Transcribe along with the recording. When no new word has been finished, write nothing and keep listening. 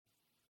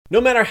No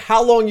matter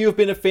how long you've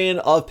been a fan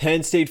of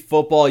Penn State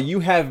football,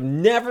 you have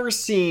never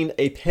seen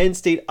a Penn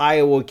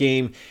State-Iowa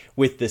game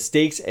with the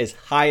stakes as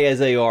high as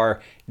they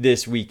are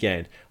this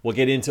weekend. We'll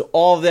get into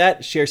all of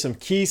that, share some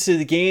keys to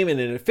the game, and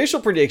an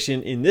official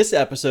prediction in this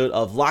episode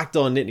of Locked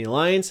On Nittany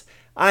Lions.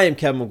 I am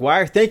Kevin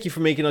McGuire. Thank you for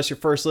making us your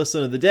first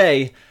listen of the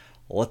day.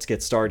 Let's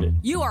get started.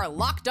 You are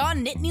Locked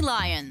On Nittany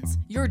Lions,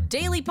 your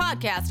daily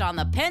podcast on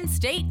the Penn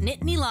State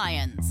Nittany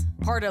Lions.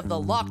 Part of the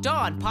Locked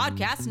On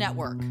Podcast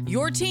Network,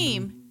 your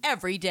team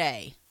every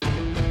day.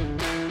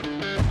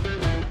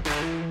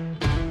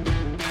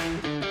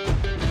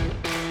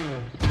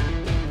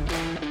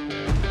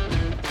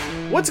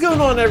 What's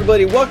going on,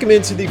 everybody? Welcome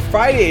into the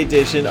Friday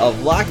edition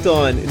of Locked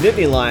On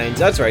Nittany Lions.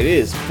 That's right, it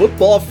is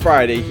Football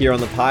Friday here on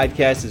the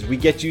podcast as we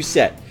get you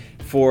set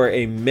for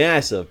a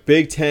massive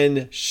Big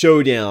Ten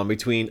showdown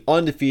between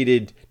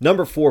undefeated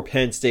number 4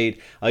 Penn State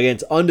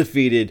against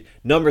undefeated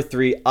number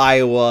 3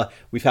 Iowa.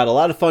 We've had a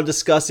lot of fun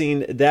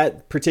discussing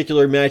that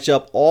particular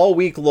matchup all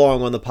week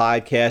long on the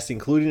podcast,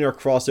 including our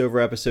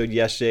crossover episode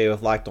yesterday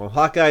with Locked On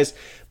Hawkeyes.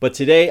 But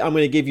today I'm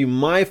going to give you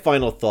my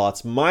final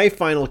thoughts, my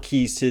final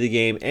keys to the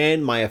game,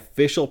 and my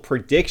official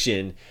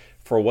prediction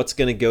for what's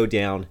going to go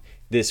down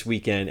this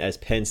weekend as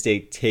Penn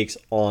State takes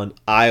on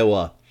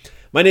Iowa.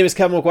 My name is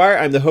Kevin McGuire.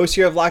 I'm the host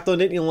here of Locked On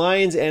Nittany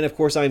Lions, and of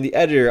course, I'm the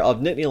editor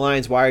of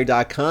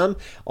NittanyLionsWire.com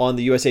on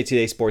the USA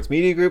Today Sports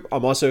Media Group.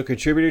 I'm also a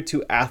contributor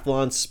to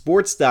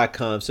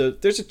AthlonSports.com, so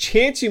there's a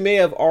chance you may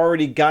have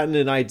already gotten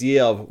an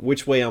idea of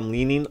which way I'm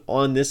leaning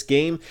on this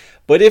game,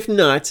 but if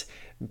not,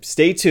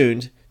 stay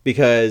tuned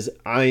because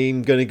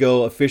I'm going to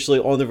go officially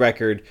on the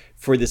record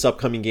for this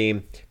upcoming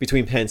game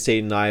between Penn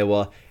State and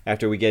Iowa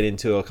after we get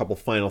into a couple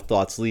final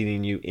thoughts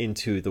leading you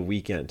into the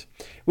weekend.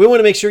 We want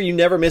to make sure you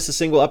never miss a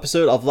single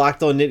episode of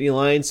Locked On Nittany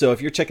Lions, so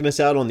if you're checking us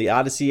out on the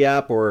Odyssey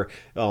app or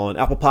on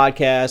Apple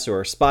Podcasts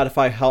or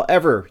Spotify,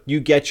 however you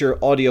get your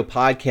audio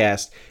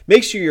podcast,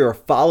 make sure you're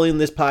following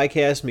this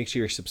podcast, make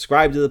sure you're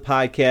subscribed to the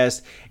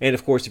podcast, and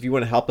of course, if you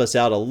want to help us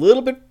out a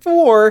little bit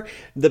more,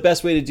 the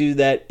best way to do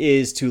that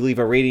is to leave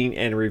a rating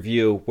and a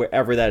review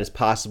wherever that is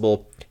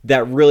possible.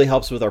 That really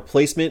helps with our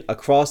placement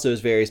across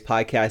those various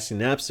podcasting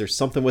apps. There's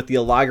something with the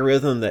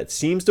algorithm that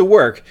seems to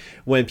work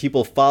when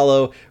people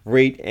follow,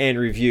 rate, and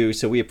review.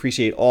 So we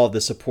appreciate all of the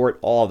support,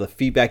 all of the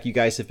feedback you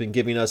guys have been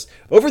giving us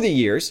over the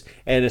years,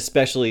 and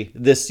especially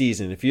this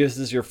season. If this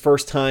is your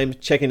first time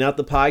checking out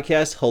the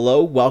podcast,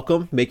 hello,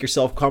 welcome, make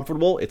yourself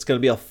comfortable. It's going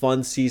to be a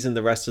fun season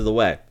the rest of the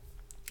way.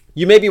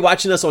 You may be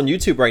watching us on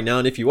YouTube right now,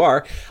 and if you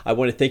are, I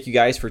want to thank you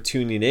guys for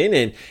tuning in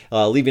and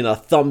leaving a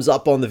thumbs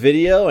up on the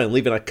video and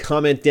leaving a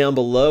comment down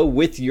below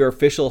with your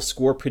official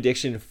score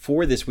prediction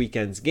for this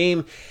weekend's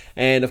game.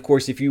 And of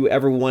course, if you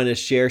ever want to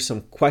share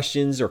some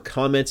questions or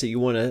comments that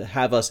you want to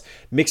have us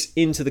mix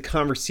into the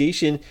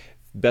conversation,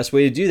 best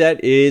way to do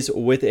that is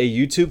with a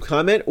YouTube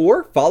comment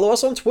or follow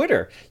us on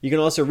Twitter. You can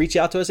also reach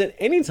out to us at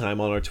any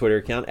time on our Twitter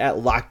account at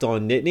Locked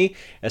On Nittany,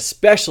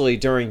 especially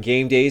during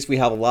game days. We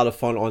have a lot of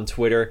fun on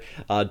Twitter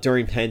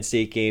during Penn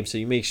State games, so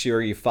you make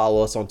sure you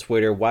follow us on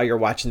Twitter while you're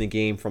watching the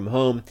game from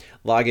home.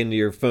 Log into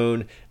your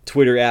phone,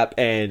 Twitter app,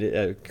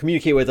 and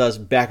communicate with us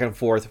back and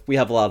forth. We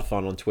have a lot of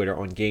fun on Twitter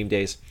on game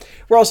days.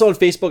 We're also on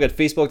Facebook at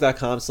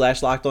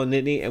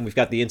facebook.com/LockedOnNittany, and we've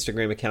got the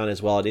Instagram account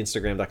as well at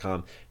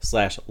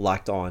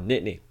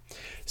instagram.com/LockedOnNittany.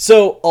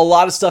 So a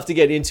lot of stuff to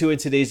get into in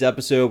today's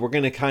episode. We're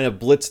going to kind of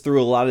blitz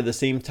through a lot of the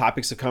same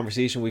topics of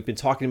conversation we've been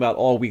talking about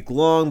all week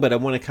long, but I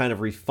want to kind of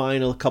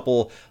refine a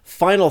couple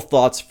final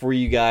thoughts for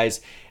you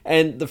guys.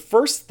 And the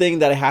first thing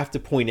that I have to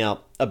point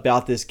out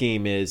about this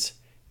game is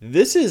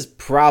this is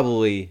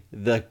probably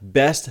the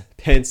best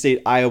Penn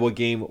State-Iowa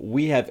game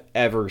we have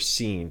ever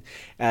seen.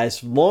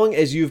 As long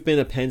as you've been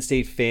a Penn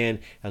State fan,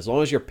 as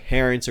long as your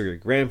parents or your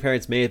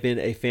grandparents may have been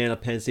a fan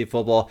of Penn State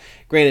football,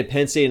 granted,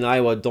 Penn State and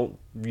Iowa don't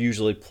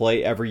usually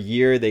play every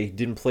year. They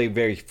didn't play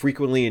very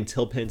frequently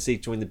until Penn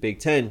State joined the Big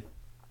Ten.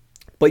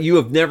 But you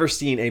have never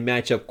seen a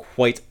matchup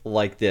quite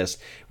like this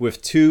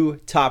with two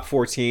top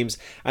 4 teams.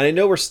 And I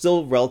know we're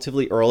still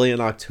relatively early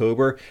in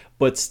October,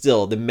 but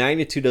still, the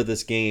magnitude of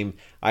this game,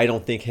 I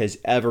don't think has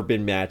ever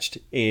been matched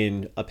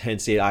in a Penn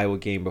State-Iowa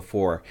game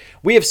before.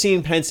 We have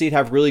seen Penn State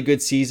have really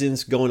good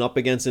seasons going up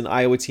against an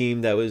Iowa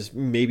team that was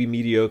maybe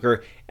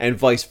mediocre and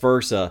vice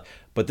versa.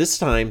 But this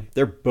time,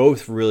 they're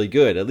both really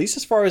good, at least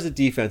as far as the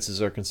defenses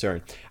are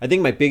concerned. I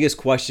think my biggest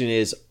question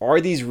is,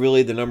 are these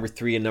really the number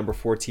 3 and number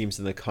 4 teams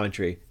in the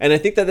country? And I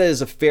think that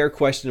is a fair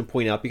question to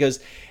point out because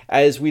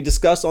as we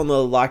discussed on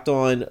the Locked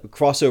On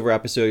crossover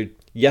episode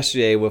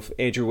yesterday with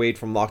Andrew Wade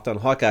from Locked On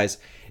Hawkeyes,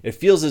 it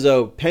feels as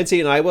though Penn State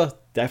and Iowa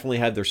definitely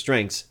have their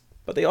strengths,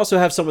 but they also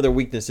have some of their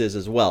weaknesses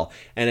as well.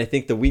 And I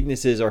think the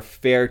weaknesses are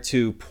fair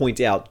to point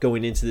out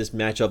going into this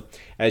matchup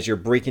as you're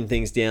breaking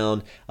things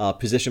down,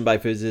 position by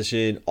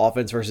position,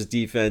 offense versus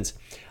defense.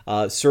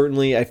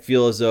 Certainly, I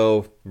feel as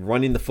though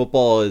running the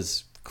football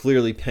is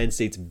clearly Penn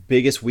State's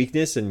biggest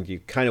weakness, and you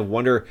kind of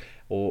wonder,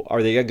 well,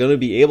 are they going to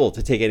be able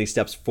to take any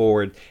steps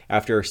forward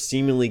after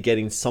seemingly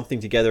getting something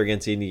together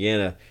against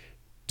Indiana?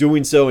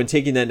 Doing so and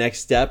taking that next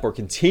step or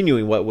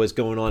continuing what was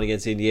going on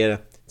against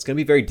Indiana, it's going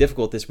to be very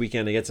difficult this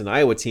weekend against an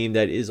Iowa team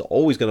that is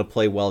always going to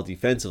play well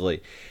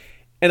defensively.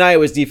 And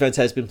Iowa's defense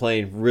has been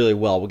playing really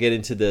well. We'll get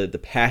into the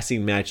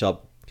passing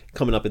matchup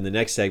coming up in the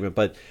next segment.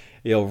 But,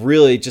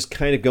 really just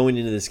kind of going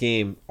into this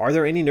game, are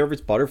there any nervous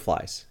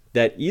butterflies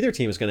that either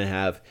team is going to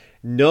have,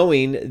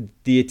 knowing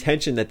the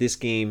attention that this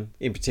game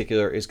in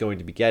particular is going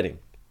to be getting?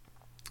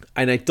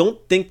 And I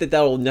don't think that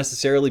will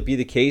necessarily be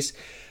the case.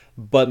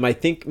 But I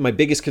think my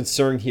biggest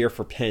concern here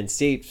for Penn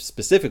State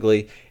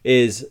specifically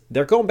is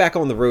they're going back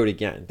on the road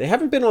again. They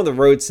haven't been on the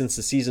road since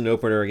the season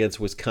opener against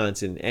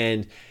Wisconsin.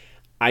 And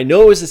I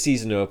know it was a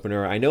season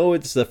opener. I know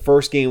it's the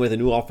first game with a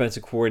new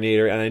offensive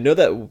coordinator. And I know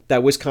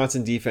that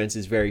Wisconsin defense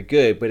is very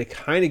good. But it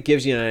kind of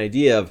gives you an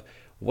idea of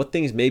what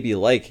things may be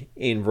like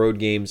in road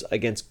games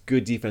against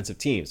good defensive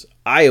teams.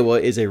 Iowa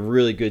is a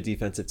really good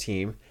defensive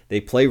team.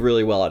 They play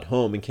really well at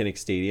home in Kinnick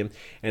Stadium.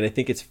 And I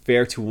think it's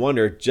fair to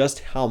wonder just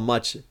how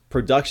much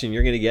production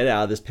you're going to get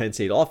out of this Penn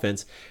State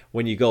offense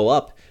when you go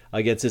up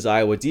against this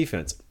Iowa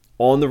defense.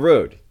 On the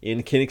road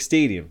in Kinnick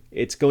Stadium,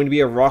 it's going to be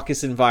a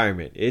raucous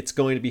environment. It's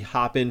going to be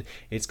hopping,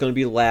 it's going to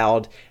be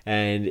loud,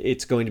 and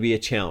it's going to be a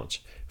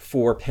challenge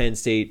for Penn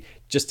State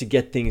just to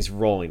get things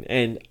rolling.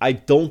 And I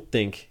don't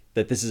think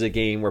that this is a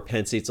game where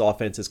Penn State's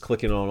offense is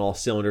clicking on all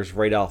cylinders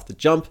right off the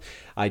jump.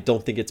 I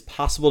don't think it's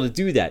possible to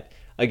do that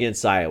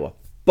against Iowa.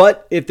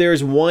 But if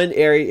there's one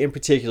area in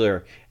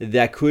particular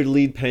that could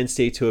lead Penn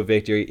State to a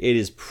victory, it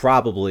is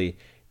probably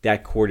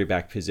that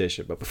quarterback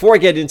position. But before I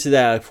get into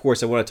that, of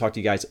course, I want to talk to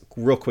you guys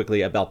real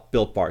quickly about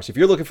Built Bars. If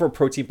you're looking for a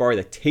protein bar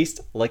that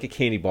tastes like a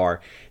candy bar,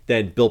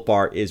 then Built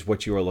Bar is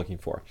what you are looking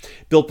for.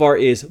 Built Bar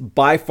is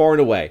by far and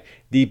away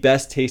the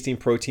best tasting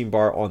protein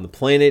bar on the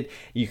planet.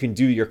 You can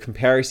do your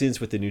comparisons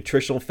with the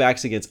nutritional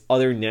facts against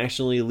other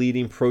nationally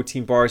leading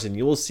protein bars, and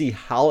you will see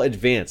how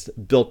advanced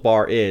Built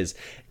Bar is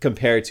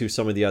compared to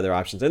some of the other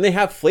options. And they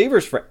have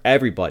flavors for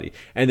everybody,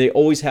 and they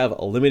always have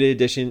a limited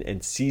edition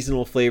and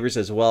seasonal flavors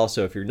as well.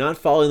 So if you're not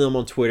following them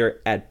on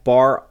Twitter at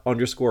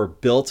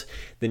bar_built,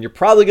 then you're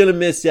probably going to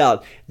miss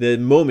out the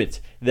moment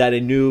that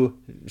a new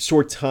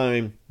short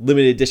time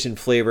limited edition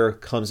flavor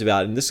comes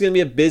about. And this is going to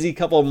be a busy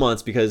couple of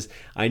months because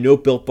I know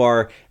Built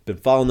Bar, been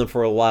following them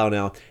for a while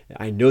now.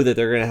 I know that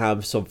they're going to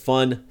have some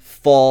fun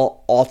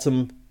fall,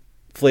 autumn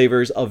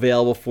flavors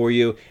available for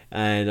you.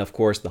 And of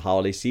course, the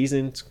holiday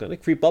season is going to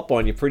creep up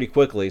on you pretty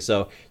quickly.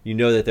 So you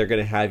know that they're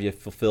going to have you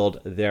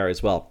fulfilled there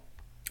as well.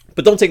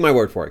 But don't take my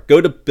word for it.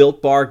 Go to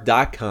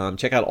BuiltBar.com,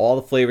 check out all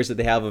the flavors that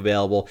they have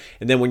available,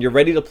 and then when you're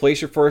ready to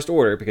place your first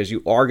order, because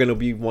you are going to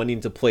be wanting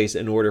to place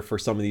an order for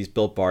some of these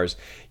Built Bars,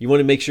 you want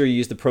to make sure you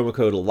use the promo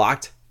code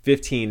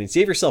LOCKED15 and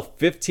save yourself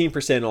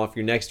 15% off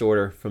your next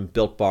order from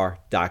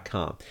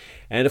BuiltBar.com.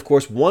 And of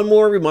course, one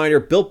more reminder,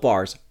 Built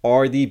Bars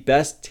are the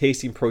best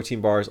tasting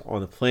protein bars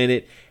on the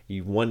planet.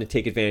 You want to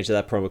take advantage of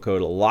that promo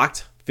code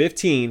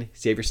LOCKED15,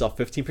 save yourself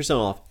 15%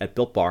 off at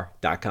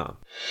BuiltBar.com.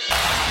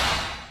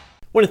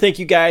 I want to thank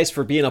you guys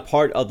for being a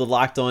part of the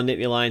Locked On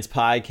Nittany Lions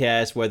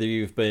podcast, whether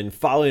you've been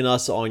following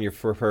us on your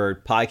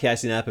preferred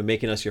podcasting app and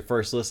making us your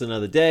first listen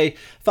of the day,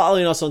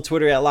 following us on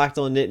Twitter at Locked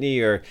On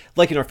Nittany, or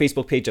liking our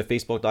Facebook page at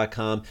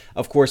facebook.com.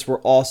 Of course,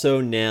 we're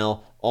also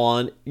now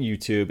on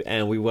YouTube,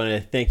 and we want to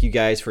thank you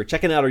guys for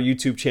checking out our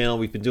YouTube channel.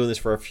 We've been doing this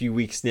for a few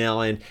weeks now,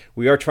 and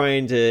we are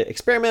trying to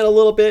experiment a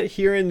little bit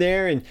here and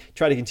there and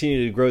try to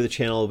continue to grow the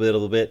channel a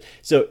little bit.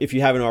 So if you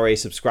haven't already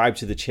subscribed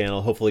to the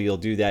channel, hopefully you'll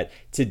do that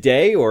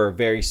today or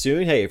very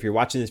soon. Hey, if you're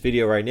watching this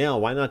video right now,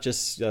 why not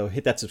just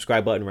hit that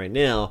subscribe button right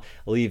now,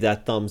 leave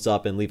that thumbs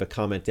up, and leave a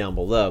comment down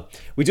below.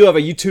 We do have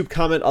a YouTube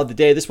comment of the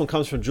day. This one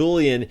comes from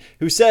Julian,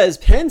 who says,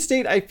 Penn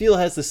State, I feel,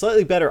 has the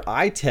slightly better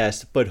eye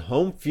test, but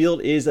home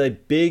field is a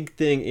big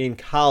thing in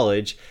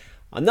college.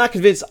 I'm not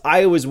convinced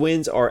Iowa's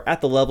wins are at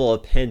the level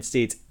of Penn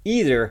State's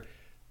either.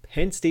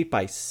 Penn State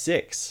by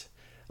 6.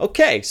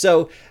 Okay,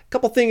 so a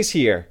couple things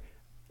here.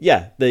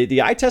 Yeah,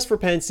 the eye test for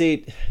Penn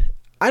State,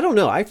 I don't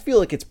know. I feel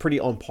like it's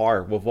pretty on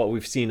par with what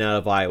we've seen out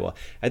of Iowa.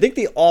 I think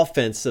the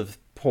offensive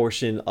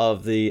portion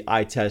of the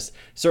eye test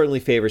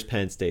certainly favors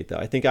Penn State, though.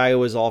 I think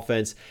Iowa's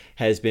offense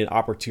has been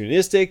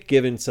opportunistic,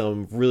 given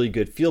some really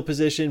good field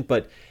position,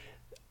 but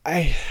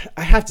I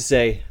have to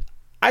say,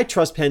 I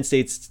trust Penn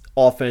State's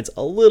offense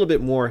a little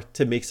bit more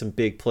to make some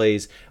big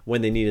plays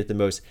when they need it the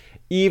most,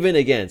 even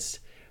against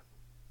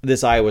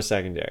this Iowa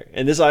secondary.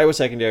 And this Iowa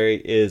secondary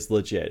is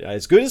legit.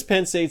 As good as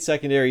Penn State's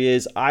secondary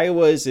is,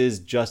 Iowa's is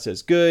just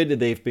as good.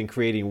 They've been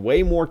creating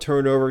way more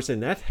turnovers,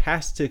 and that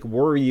has to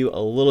worry you a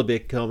little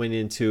bit coming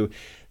into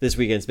this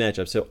weekend's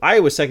matchup. So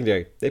Iowa's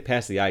secondary, they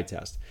passed the eye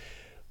test.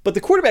 But the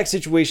quarterback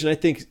situation, I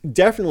think,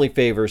 definitely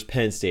favors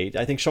Penn State.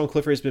 I think Sean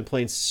Clifford has been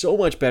playing so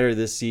much better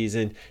this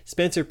season.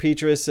 Spencer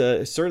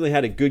Petras certainly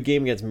had a good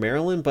game against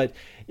Maryland, but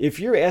if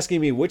you're asking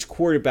me which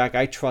quarterback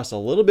I trust a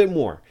little bit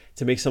more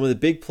to make some of the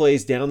big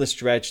plays down the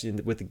stretch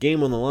with the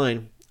game on the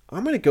line,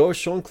 I'm going to go with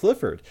Sean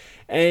Clifford.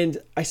 And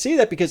I say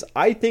that because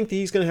I think that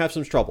he's going to have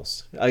some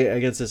troubles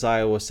against this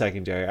Iowa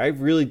secondary. I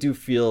really do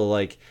feel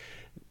like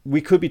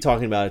we could be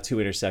talking about a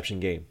 2-interception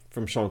game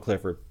from Sean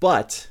Clifford,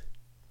 but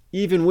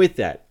even with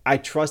that, I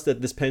trust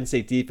that this Penn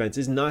State defense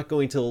is not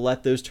going to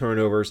let those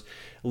turnovers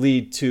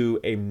lead to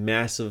a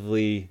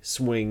massively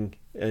swing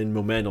in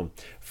momentum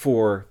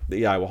for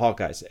the Iowa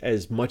Hawkeyes.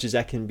 As much as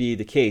that can be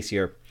the case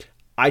here,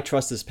 I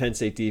trust this Penn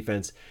State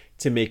defense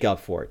to make up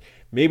for it.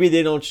 Maybe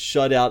they don't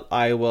shut out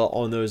Iowa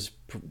on those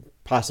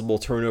possible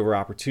turnover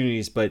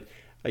opportunities, but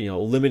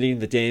limiting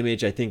the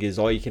damage, I think, is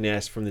all you can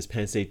ask from this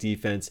Penn State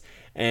defense.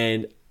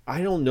 And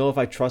I don't know if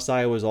I trust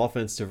Iowa's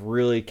offense to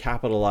really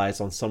capitalize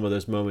on some of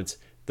those moments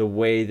the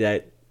way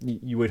that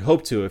you would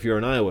hope to if you're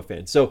an Iowa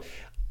fan. So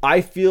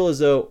I feel as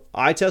though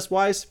eye test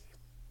wise,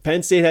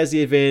 Penn State has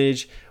the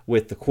advantage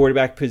with the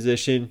quarterback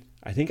position.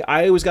 I think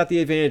Iowa's got the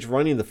advantage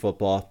running the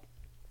football.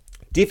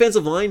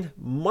 Defensive line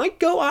might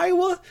go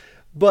Iowa,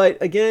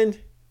 but again,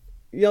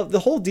 the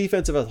whole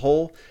defense as a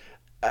whole,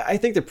 I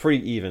think they're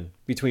pretty even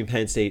between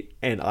Penn State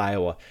and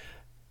Iowa.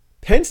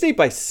 Penn State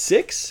by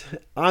 6,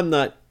 I'm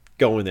not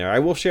going there. I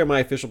will share my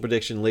official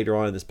prediction later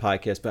on in this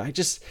podcast, but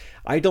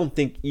I don't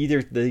think either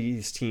of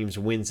these teams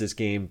wins this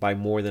game by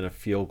more than a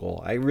field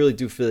goal. I really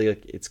do feel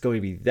like it's going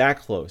to be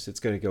that close. It's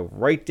going to go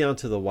right down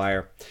to the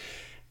wire.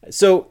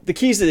 So the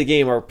keys to the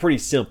game are pretty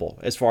simple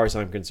as far as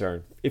I'm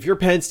concerned. If you're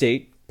Penn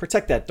State,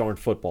 protect that darn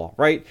football,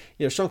 right?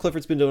 Sean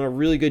Clifford's been doing a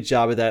really good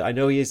job of that. I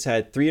know he's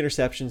had 3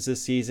 interceptions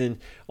this season.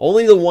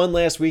 Only the one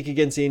last week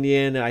against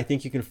Indiana. I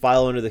think you can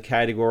file under the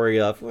category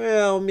of,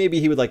 well,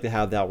 maybe he would like to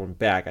have that one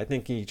back. I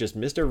think he just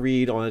missed a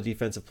read on a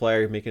defensive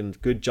player, making a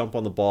good jump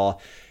on the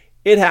ball.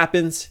 It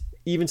happens,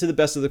 even to the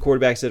best of the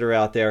quarterbacks that are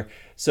out there.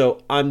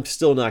 So I'm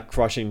still not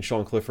crushing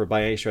Sean Clifford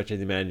by any stretch of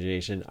the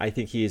imagination. I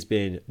think he has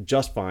been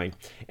just fine.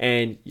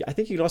 And I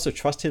think you can also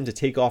trust him to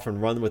take off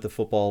and run with the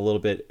football a little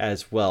bit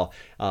as well.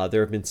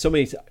 There have been so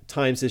many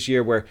times this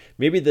year where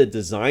maybe the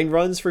design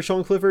runs for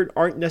Sean Clifford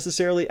aren't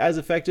necessarily as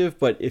effective,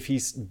 but if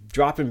he's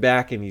dropping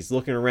back and he's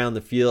looking around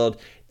the field,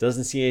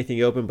 doesn't see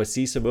anything open but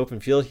sees some open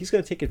field, he's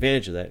going to take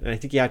advantage of that. And I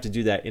think you have to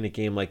do that in a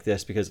game like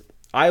this because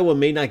Iowa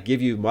may not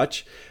give you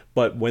much,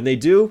 but when they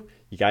do,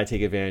 you got to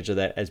take advantage of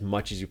that as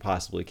much as you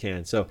possibly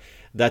can. So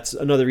that's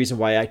another reason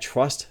why I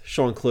trust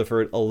Sean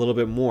Clifford a little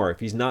bit more. If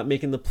he's not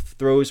making the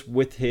throws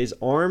with his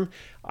arm,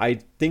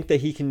 I think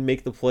that he can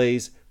make the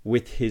plays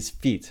with his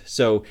feet.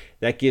 So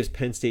that gives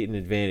Penn State an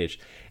advantage.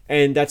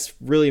 And that's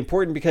really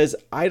important because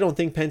I don't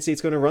think Penn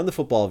State's going to run the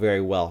football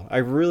very well. I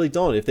really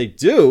don't. If they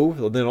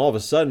do, then all of a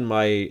sudden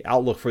my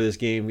outlook for this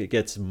game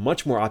gets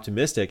much more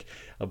optimistic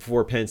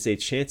for Penn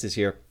State's chances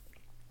here.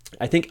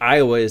 I think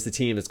Iowa is the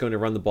team that's going to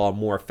run the ball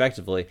more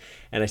effectively.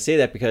 And I say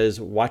that because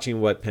watching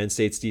what Penn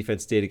State's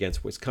defense did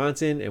against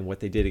Wisconsin and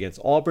what they did against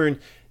Auburn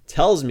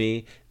tells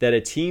me that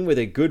a team with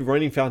a good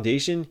running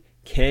foundation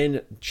can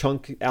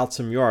chunk out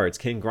some yards,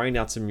 can grind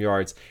out some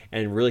yards,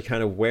 and really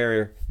kind of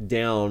wear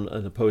down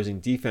an opposing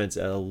defense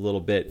a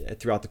little bit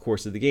throughout the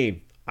course of the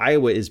game.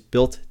 Iowa is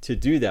built to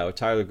do that with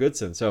Tyler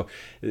Goodson. So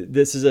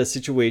this is a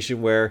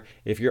situation where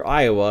if you're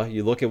Iowa,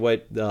 you look at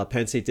what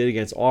Penn State did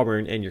against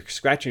Auburn and you're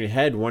scratching your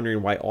head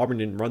wondering why Auburn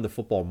didn't run the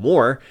football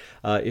more.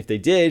 If they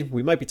did,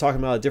 we might be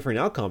talking about a different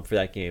outcome for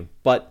that game.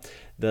 But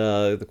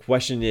the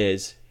question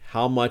is,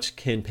 how much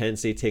can Penn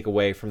State take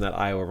away from that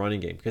Iowa running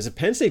game? Because if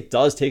Penn State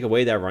does take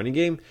away that running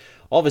game,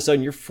 all of a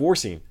sudden you're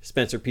forcing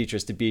Spencer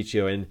Petras to beat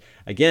you. And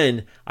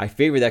again, I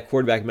favor that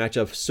quarterback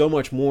matchup so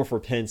much more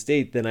for Penn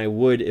State than I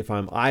would if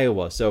I'm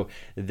Iowa. So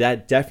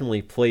that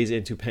definitely plays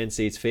into Penn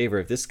State's favor.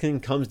 If this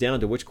comes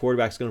down to which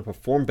quarterback's going to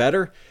perform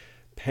better,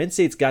 Penn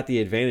State's got the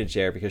advantage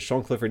there because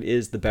Sean Clifford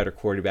is the better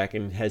quarterback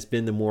and has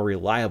been the more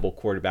reliable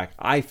quarterback,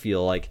 I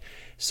feel like,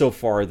 so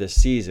far this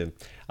season.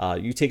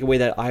 You take away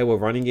that Iowa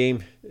running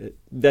game,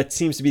 that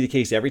seems to be the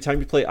case every time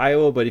you play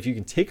Iowa, but if you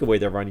can take away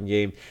their running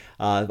game,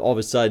 all of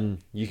a sudden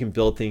you can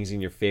build things in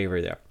your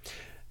favor there.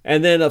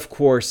 And then, of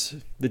course,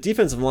 the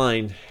defensive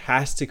line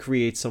has to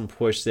create some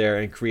push there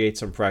and create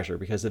some pressure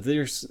because if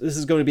this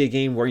is going to be a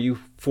game where you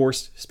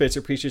force Spencer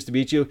Petras to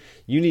beat you,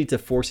 you need to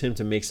force him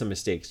to make some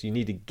mistakes. You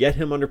need to get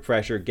him under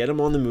pressure, get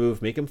him on the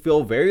move, make him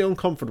feel very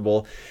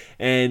uncomfortable.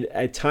 And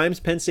at times,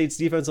 Penn State's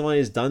defensive line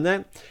has done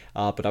that,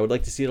 but I would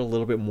like to see it a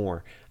little bit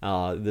more.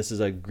 This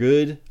is a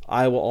good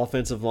Iowa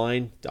offensive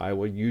line.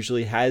 Iowa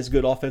usually has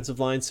good offensive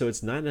lines, so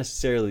it's not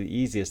necessarily the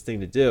easiest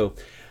thing to do.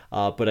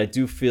 But I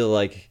do feel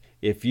like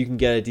if you can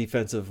get a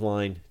defensive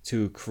line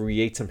to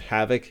create some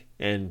havoc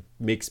and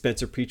make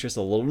Spencer Petras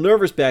a little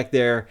nervous back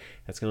there,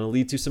 that's going to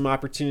lead to some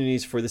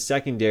opportunities for the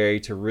secondary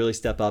to really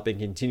step up and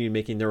continue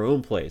making their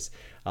own plays.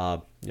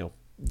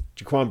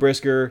 Jaquan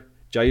Brisker,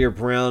 Jair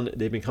Brown,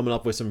 they've been coming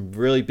up with some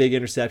really big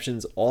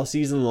interceptions all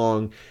season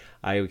long.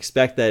 I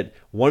expect that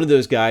one of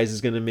those guys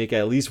is going to make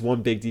at least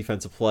one big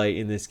defensive play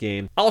in this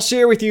game. I'll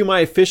share with you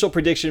my official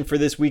prediction for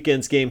this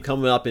weekend's game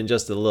coming up in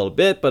just a little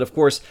bit. But of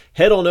course,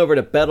 head on over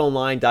to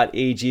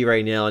betonline.ag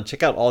right now and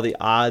check out all the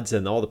odds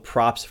and all the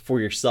props for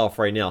yourself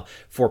right now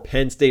for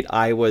Penn State,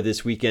 Iowa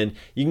this weekend.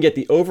 You can get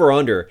the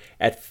over-under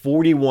at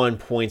 41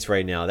 points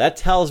right now. That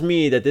tells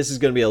me that this is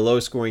going to be a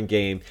low-scoring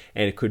game,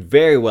 and it could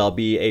very well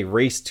be a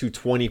race to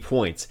 20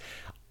 points.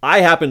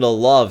 I happen to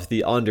love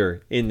the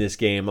under in this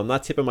game. I'm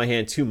not tipping my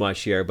hand too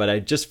much here, but I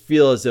just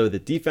feel as though the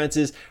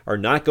defenses are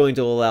not going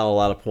to allow a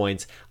lot of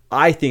points.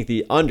 I think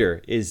the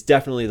under is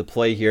definitely the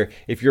play here.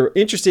 If you're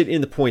interested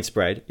in the point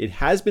spread, it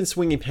has been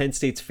swinging Penn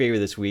State's favor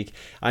this week.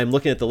 I'm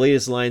looking at the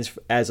latest lines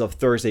as of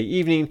Thursday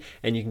evening,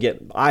 and you can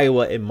get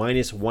Iowa at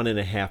minus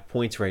 1.5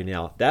 points right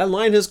now. That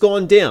line has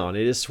gone down.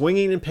 It is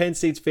swinging in Penn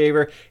State's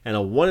favor, and a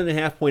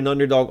 1.5 point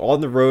underdog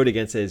on the road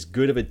against as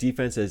good of a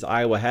defense as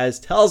Iowa has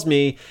tells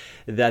me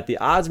that the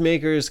odds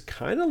makers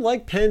kind of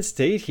like Penn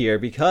State here,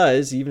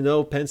 because even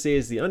though Penn State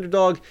is the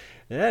underdog,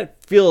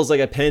 that feels like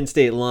a Penn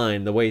State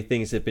line the way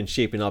things have been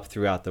shaping up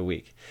throughout the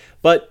week.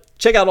 But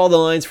check out all the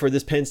lines for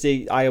this Penn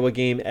State-Iowa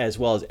game, as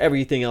well as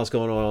everything else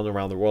going on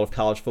around the world of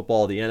college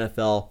football, the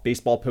NFL.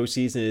 Baseball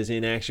postseason is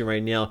in action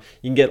right now.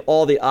 You can get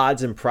all the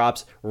odds and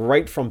props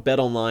right from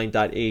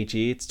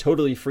betonline.ag. It's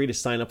totally free to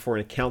sign up for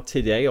an account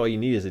today. All you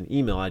need is an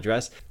email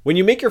address. When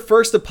you make your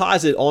first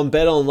deposit on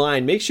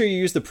BetOnline, make sure you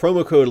use the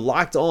promo code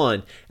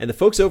LOCKEDON. And the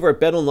folks over at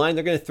BetOnline,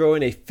 they're going to throw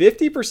in a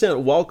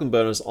 50% welcome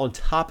bonus on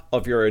top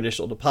of your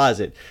initial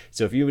deposit.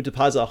 So if you would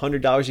deposit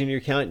 $100 in your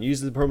account and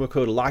use the promo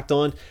code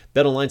LOCKEDON,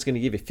 BetOnline's going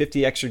to give you $50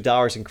 extra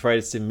dollars in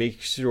credits to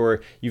make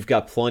sure you've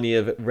got plenty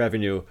of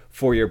revenue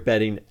for your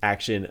betting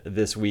action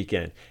this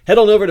weekend. Head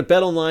on over to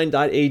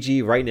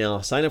betonline.ag right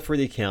now, sign up for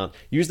the account,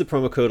 use the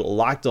promo code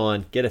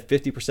LOCKEDON, get a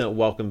 50%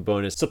 welcome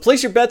bonus. So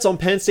place your bets on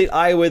Penn State,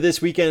 Iowa this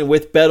weekend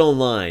with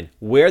BetOnline,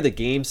 where the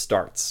game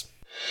starts.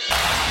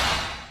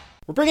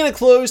 We're bringing a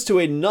close to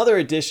another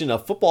edition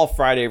of Football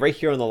Friday right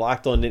here on the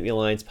Locked On Nittany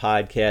Lions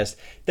podcast.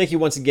 Thank you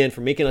once again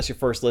for making us your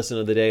first listen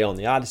of the day on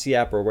the Odyssey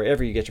app or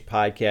wherever you get your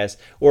podcasts.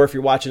 Or if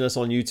you're watching us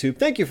on YouTube,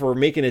 thank you for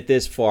making it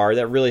this far.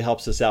 That really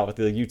helps us out with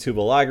the YouTube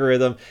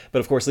algorithm. But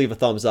of course, leave a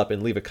thumbs up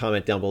and leave a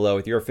comment down below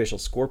with your official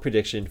score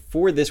prediction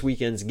for this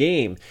weekend's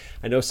game.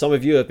 I know some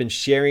of you have been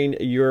sharing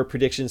your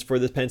predictions for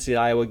this Penn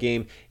State-Iowa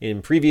game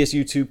in previous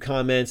YouTube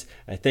comments.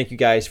 I thank you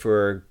guys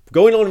for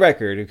going on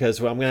record, because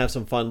I'm going to have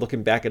some fun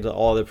looking back at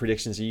all the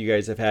predictions that you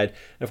guys have had.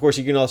 And of course,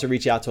 you can also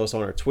reach out to us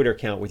on our Twitter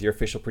account with your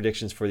official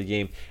predictions for the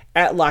game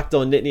at Locked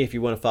On Nittany if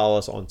you want to follow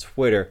us on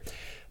Twitter.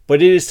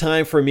 But it is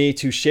time for me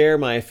to share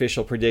my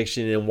official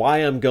prediction and why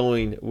I'm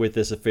going with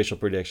this official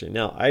prediction.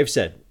 Now, I've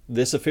said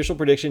this official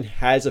prediction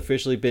has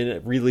officially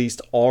been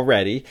released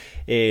already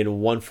in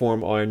one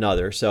form or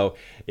another. So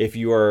if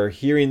you are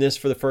hearing this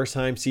for the first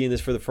time, seeing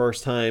this for the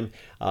first time,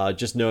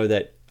 just know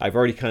that I've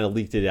already kind of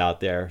leaked it out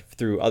there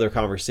through other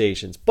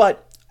conversations.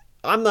 But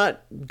I'm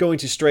not going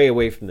to stray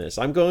away from this.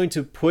 I'm going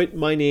to put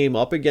my name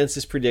up against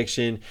this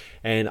prediction,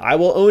 and I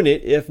will own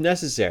it if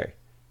necessary.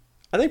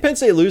 I think Penn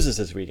State loses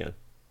this weekend.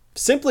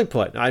 Simply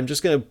put, I'm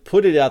just going to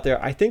put it out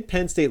there. I think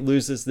Penn State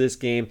loses this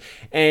game,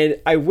 and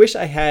I wish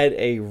I had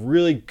a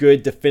really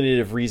good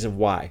definitive reason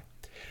why.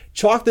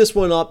 Chalk this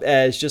one up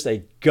as just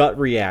a gut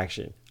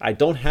reaction. I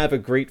don't have a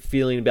great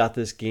feeling about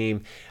this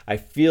game. I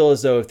feel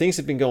as though things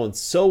have been going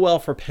so well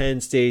for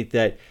Penn State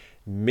that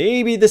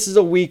maybe this is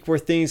a week where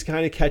things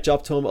kind of catch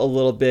up to them a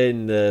little bit,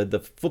 and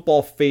the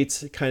football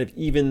fates kind of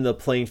even the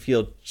playing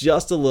field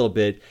just a little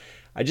bit.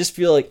 I just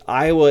feel like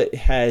Iowa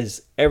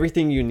has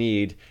everything you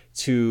need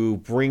to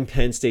bring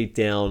Penn State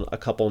down a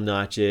couple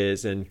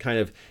notches and kind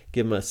of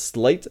give them a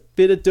slight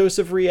bit of dose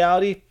of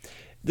reality.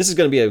 This is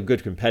going to be a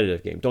good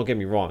competitive game. Don't get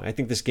me wrong. I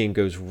think this game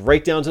goes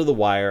right down to the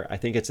wire. I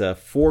think it's a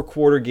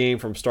 4-quarter game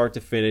from start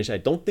to finish. I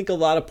don't think a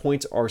lot of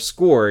points are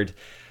scored.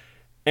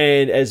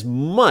 And as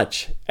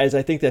much as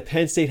I think that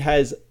Penn State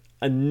has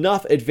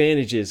enough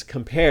advantages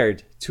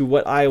compared to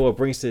what Iowa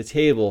brings to the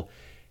table,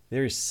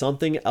 there is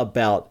something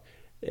about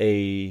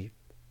a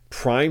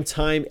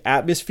primetime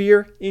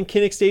atmosphere in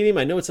Kinnick Stadium.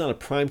 I know it's not a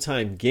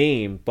primetime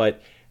game, but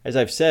as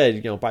I've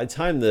said, by the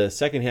time the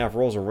second half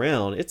rolls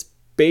around, it's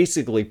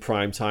basically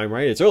prime time,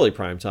 right? It's early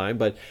prime time,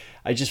 but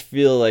I just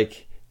feel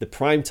like the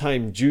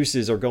primetime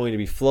juices are going to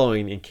be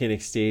flowing in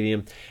Kinnick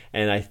Stadium,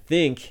 and I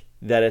think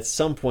that at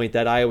some point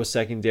that Iowa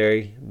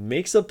secondary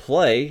makes a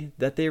play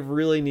that they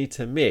really need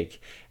to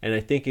make, and I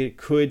think it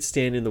could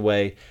stand in the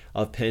way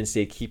of Penn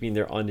State keeping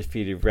their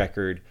undefeated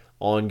record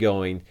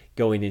ongoing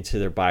going into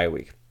their bye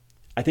week.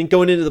 I think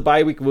going into the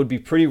bye week would be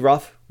pretty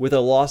rough with a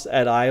loss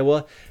at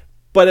Iowa,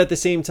 but at the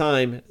same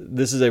time,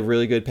 this is a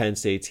really good Penn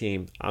State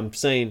team. I'm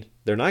saying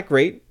they're not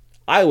great.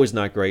 Iowa's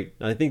not great.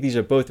 I think these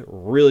are both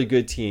really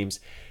good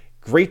teams.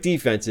 Great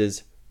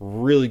defenses,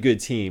 really good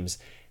teams.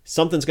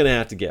 Something's going to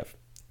have to give.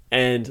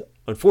 And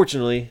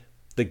unfortunately,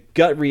 the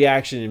gut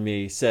reaction in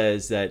me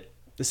says that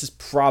this is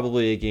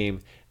probably a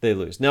game they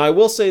lose. Now, I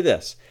will say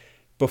this.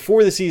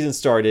 Before the season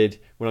started,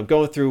 when I'm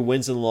going through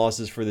wins and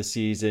losses for the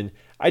season,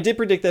 I did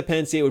predict that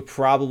Penn State would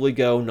probably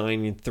go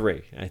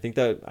 9-3. I think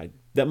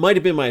that might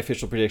have been my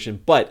official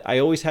prediction, but I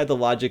always had the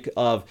logic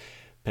of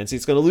Penn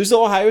State's going to lose to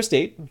Ohio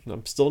State.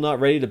 I'm still not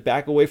ready to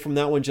back away from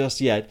that one just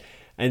yet.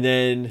 And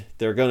then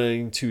they're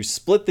going to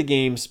split the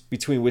games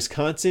between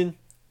Wisconsin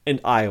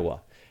and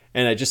Iowa.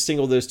 And I just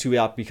singled those two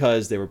out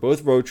because they were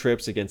both road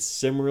trips against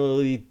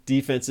similarly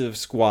defensive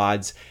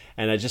squads.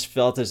 And I just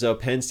felt as though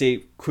Penn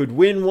State could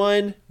win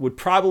one, would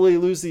probably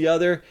lose the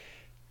other.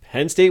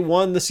 Penn State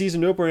won the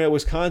season opener at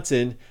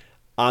Wisconsin.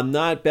 I'm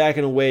not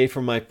backing away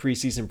from my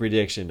preseason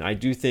prediction. I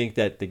do think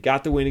that they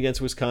got the win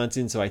against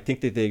Wisconsin, so I think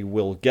that they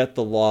will get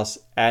the loss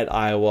at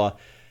Iowa.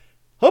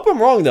 Hope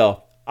I'm wrong,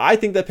 though. I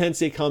think that Penn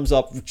State comes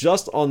up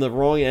just on the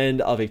wrong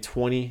end of a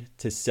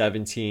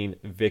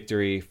 20-17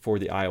 victory for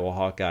the Iowa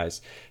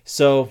Hawkeyes.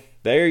 So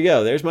there you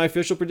go. There's my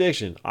official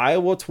prediction.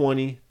 Iowa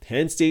 20,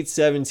 Penn State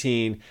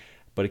 17,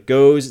 but it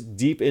goes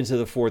deep into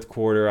the fourth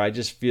quarter. I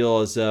just feel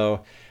as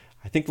though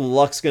I think the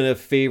luck's going to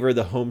favor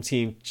the home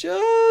team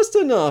just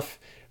enough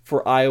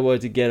for Iowa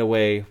to get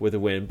away with a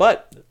win.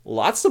 But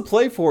lots to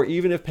play for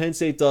even if Penn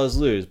State does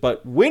lose.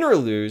 But win or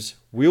lose,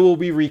 we will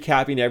be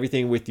recapping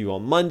everything with you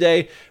on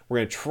Monday. We're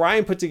going to try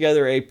and put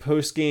together a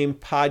post-game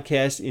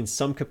podcast in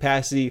some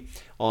capacity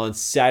on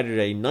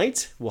Saturday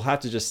night. We'll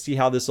have to just see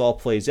how this all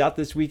plays out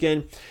this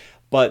weekend.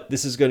 But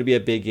this is going to be a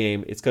big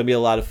game. It's going to be a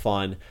lot of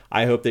fun.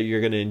 I hope that you're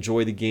going to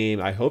enjoy the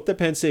game. I hope that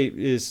Penn State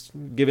is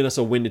giving us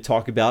a win to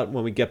talk about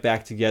when we get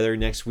back together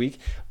next week.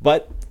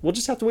 But we'll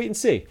just have to wait and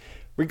see.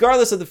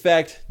 Regardless of the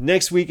fact,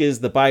 next week is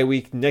the bye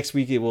week. Next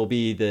week it will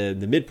be the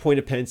midpoint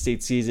of Penn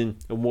State season,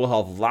 and we'll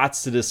have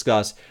lots to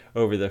discuss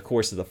over the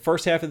course of the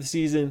first half of the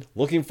season.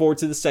 Looking forward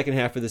to the second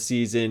half of the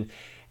season.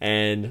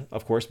 And,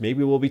 of course,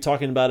 maybe we'll be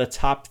talking about a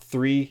top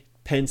 3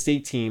 Penn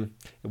State team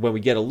when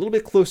we get a little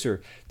bit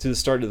closer to the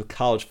start of the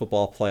college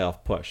football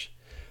playoff push.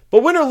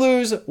 But win or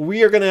lose,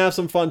 we are going to have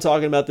some fun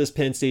talking about this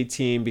Penn State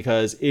team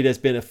because it has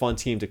been a fun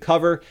team to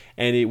cover,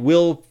 and it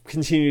will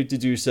continue to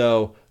do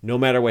so no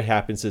matter what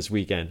happens this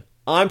weekend.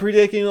 I'm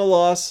predicting a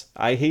loss.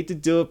 I hate to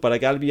do it, but I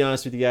got to be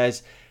honest with you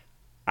guys.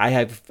 I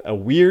have a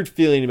weird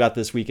feeling about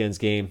this weekend's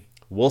game.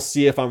 We'll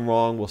see if I'm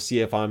wrong. We'll see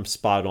if I'm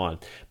spot on.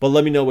 But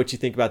let me know what you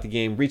think about the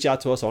game. Reach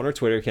out to us on our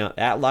Twitter account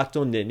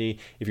 @LockedOnNittany.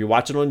 If you're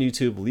watching on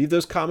YouTube, leave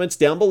those comments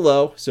down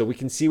below so we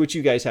can see what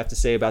you guys have to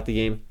say about the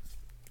game.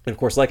 And of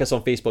course, like us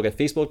on Facebook at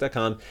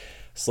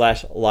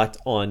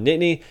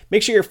facebook.com/LockedOnNittany.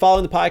 Make sure you're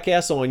following the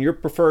podcast on your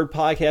preferred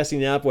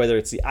podcasting app, whether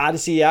it's the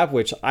Odyssey app,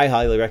 which I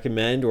highly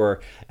recommend, or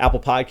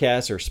Apple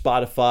Podcasts or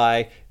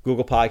Spotify,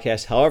 Google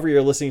Podcasts, however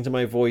you're listening to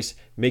my voice.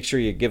 Make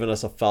sure you're giving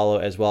us a follow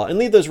as well. And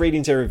leave those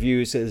ratings and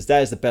reviews, as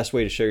that is the best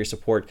way to show your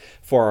support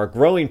for our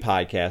growing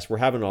podcast. We're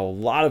having a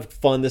lot of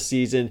fun this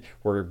season.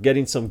 We're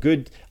getting some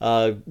good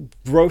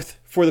growth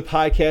for the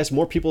podcast.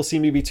 More people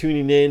seem to be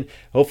tuning in.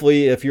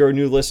 Hopefully, if you're a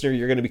new listener,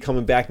 you're going to be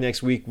coming back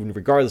next week,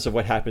 regardless of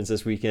what happens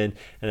this weekend.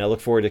 And I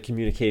look forward to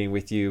communicating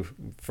with you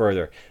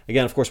further.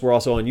 Again, of course, we're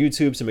also on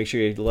YouTube, so make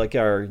sure you like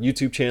our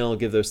YouTube channel,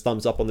 give those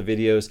thumbs up on the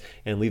videos,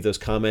 and leave those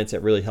comments.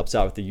 It really helps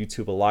out with the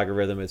YouTube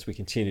algorithm as we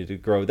continue to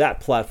grow that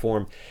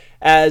platform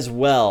as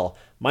well.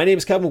 My name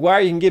is Kevin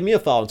McGuire. You can give me a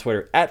follow on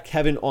Twitter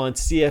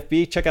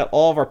 @KevinOnCFB. Check out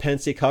all of our Penn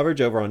State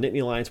coverage over on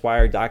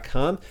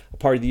NittanyLionsWire.com, a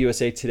part of the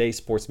USA Today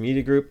Sports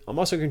Media Group. I'm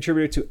also a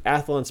contributor to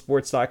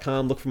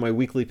AthlonSports.com. Look for my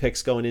weekly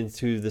picks going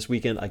into this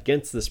weekend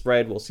against the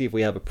spread. We'll see if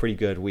we have a pretty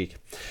good week.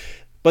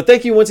 But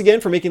thank you once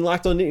again for making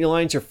Locked On Nittany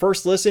Lions your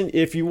first listen.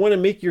 If you want to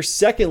make your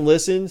second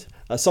listen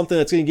something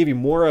that's going to give you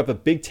more of a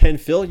Big Ten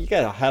feel, you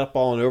got to head up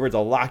on over to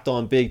Locked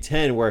On Big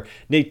Ten, where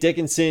Nate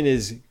Dickinson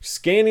is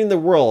scanning the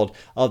world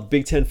of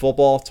Big Ten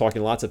football,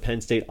 talking lots of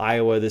Penn State,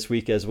 Iowa this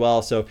week as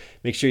well. So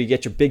make sure you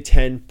get your Big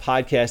Ten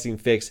podcasting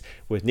fix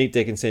with Nate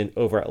Dickinson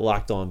over at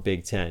Locked On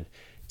Big Ten.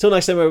 Until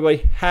next time,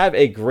 everybody, have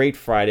a great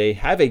Friday.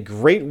 Have a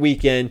great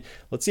weekend.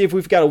 Let's see if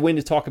we've got a win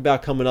to talk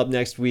about coming up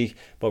next week.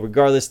 But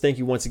regardless, thank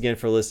you once again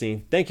for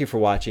listening. Thank you for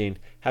watching.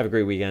 Have a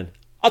great weekend.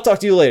 I'll talk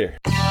to you later.